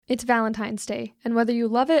It's Valentine's Day, and whether you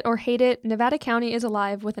love it or hate it, Nevada County is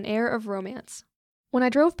alive with an air of romance. When I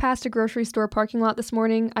drove past a grocery store parking lot this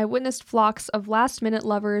morning, I witnessed flocks of last-minute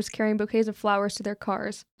lovers carrying bouquets of flowers to their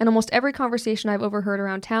cars, and almost every conversation I've overheard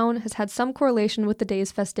around town has had some correlation with the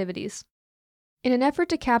day's festivities. In an effort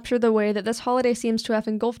to capture the way that this holiday seems to have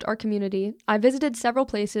engulfed our community, I visited several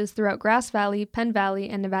places throughout Grass Valley, Penn Valley,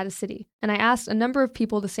 and Nevada City, and I asked a number of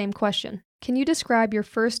people the same question. Can you describe your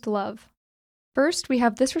first love? First, we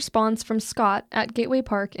have this response from Scott at Gateway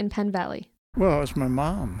Park in Penn Valley. Well, it was my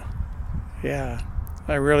mom. Yeah.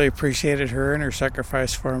 I really appreciated her and her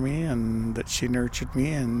sacrifice for me, and that she nurtured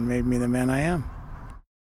me and made me the man I am.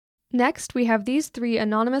 Next, we have these three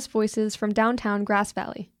anonymous voices from downtown Grass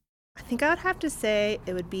Valley. I think I would have to say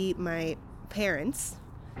it would be my parents,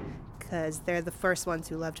 because they're the first ones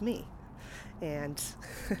who loved me. And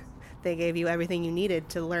they gave you everything you needed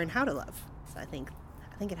to learn how to love. So I think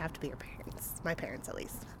it'd have to be your parents. My parents, at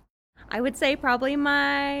least. I would say probably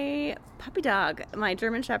my puppy dog, my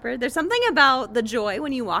German Shepherd. There's something about the joy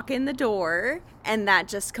when you walk in the door and that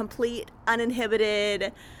just complete,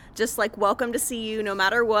 uninhibited, just like welcome to see you no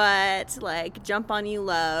matter what, like jump on you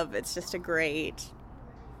love. It's just great.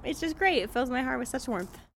 It fills my heart with such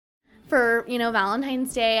warmth. For,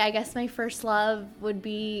 Valentine's Day, I guess my first love would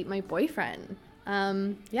be my boyfriend.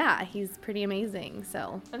 He's pretty amazing,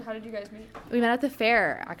 so. And how did you guys meet? We met at the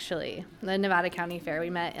fair, actually, the Nevada County Fair. We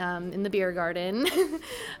met in the beer garden,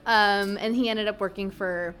 and he ended up working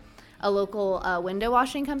for a local window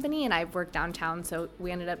washing company, and I've worked downtown, so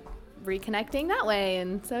we ended up reconnecting that way,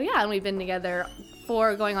 and so, and we've been together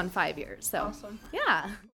for going on 5 years, so. Awesome. Yeah.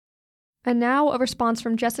 And now a response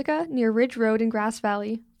from Jessica near Ridge Road in Grass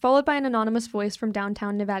Valley, followed by an anonymous voice from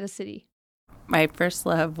downtown Nevada City. My first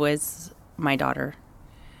love was my daughter.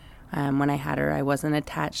 When I had her, I wasn't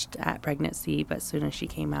attached at pregnancy, but as soon as she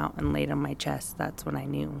came out and laid on my chest, that's when I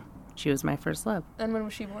knew she was my first love. And when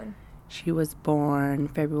was she born? She was born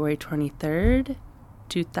February 23rd,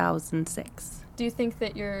 2006. Do you think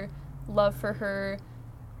that your love for her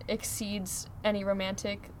exceeds any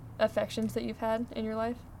romantic affections that you've had in your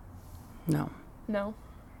life? No. No?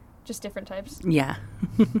 Just different types? Yeah.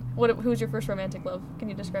 Who was your first romantic love? Can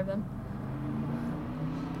you describe them?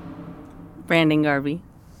 Brandon Garvey.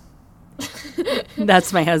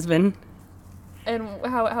 That's my husband. And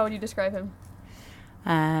how would you describe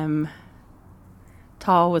him?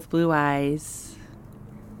 Tall with blue eyes.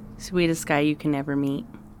 Sweetest guy you can ever meet.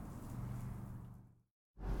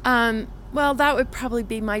 Well, that would probably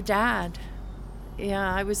be my dad.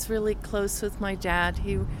 Yeah, I was really close with my dad.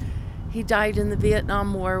 He died in the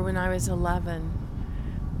Vietnam War when I was 11,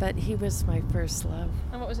 but he was my first love.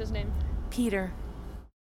 And what was his name? Peter.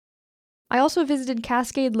 I also visited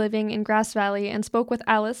Cascade Living in Grass Valley and spoke with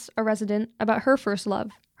Alice, a resident, about her first love,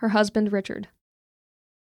 her husband, Richard.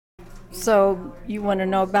 So you want to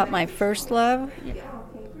know about my first love?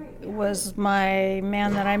 It was my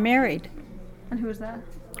man that I married. And who was that?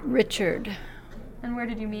 Richard. And where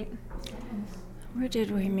did you meet? Where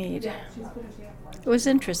did we meet? It was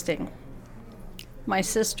interesting. My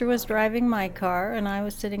sister was driving my car, and I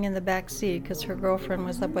was sitting in the back seat because her girlfriend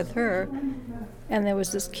was up with her. And there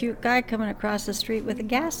was this cute guy coming across the street with a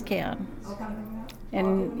gas can.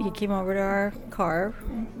 And he came over to our car,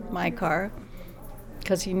 my car,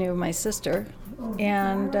 because he knew my sister.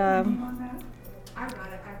 And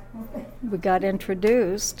we got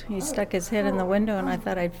introduced. He stuck his head in the window, and I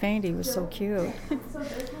thought I'd faint. He was so cute.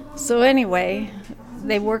 So anyway,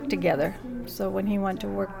 they worked together. So when he went to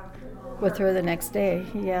work with her the next day,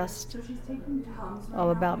 he asked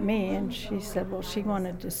all about me, and she said, well, she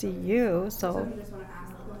wanted to see you, so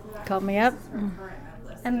called me up.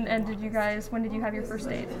 And when did you have your first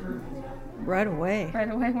date? Right away.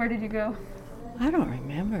 Right away? Where did you go? I don't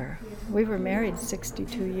remember. We were married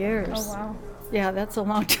 62 years. Oh, wow. Yeah, that's a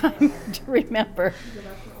long time to remember.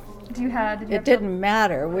 It didn't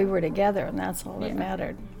matter. We were together, and that's all that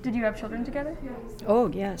mattered. Did you have children together? Oh,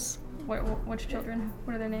 yes. Which children?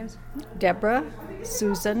 What are their names? Deborah,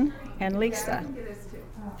 Susan, and Lisa.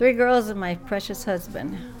 3 girls and my precious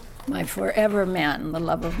husband. My forever man, the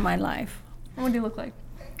love of my life. What did he look like?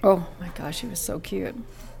 Oh, my gosh, he was so cute.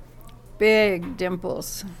 Big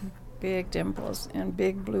dimples, and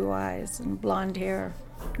big blue eyes, and blonde hair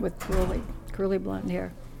with curly blonde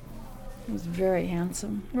hair. He was very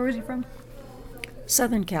handsome. Where was he from?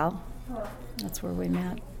 Southern Cal. That's where we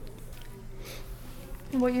met.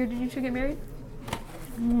 What year did you two get married?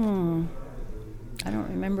 I don't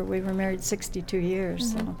remember. We were married 62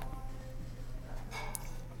 years, so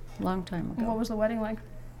long time ago. What was the wedding like?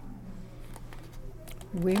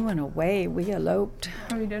 We went away. We eloped.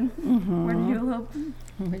 Oh, you did? Mm-hmm. Where did you elope?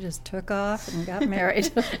 We just took off and got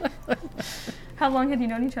married. How long had you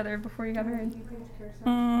known each other before you got married?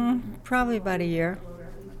 Probably about a year.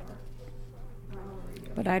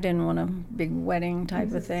 But I didn't want a big wedding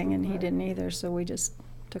type of thing, and he didn't either, so we just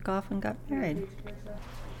took off and got married.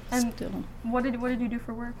 And what did you do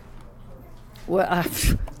for work? Well,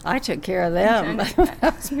 I took care of them.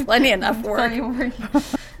 That was plenty enough work.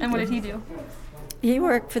 And what did he do? He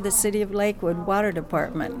worked for the City of Lakewood Water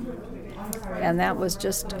Department, and that was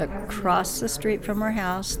just across the street from our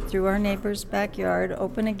house, through our neighbor's backyard,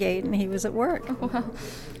 open a gate, and he was at work. Oh, wow.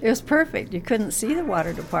 It was perfect. You couldn't see the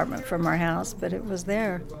water department from our house, but it was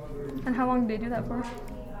there. And how long did he do that for?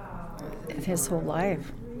 His whole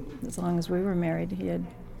life. As long as we were married, he had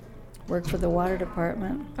worked for the water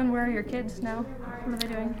department. And where are your kids now? What are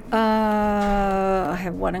they doing? I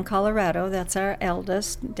have one in Colorado. That's our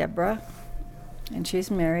eldest, Deborah. And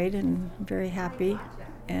she's married and very happy.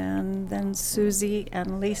 And then Susie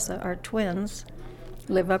and Lisa, our twins,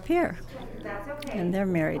 live up here. And they're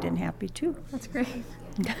married and happy too. That's great.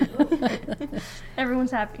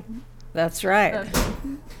 Everyone's happy. That's right.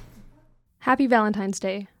 Happy Valentine's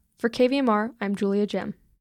Day. For KVMR, I'm Julia Jem.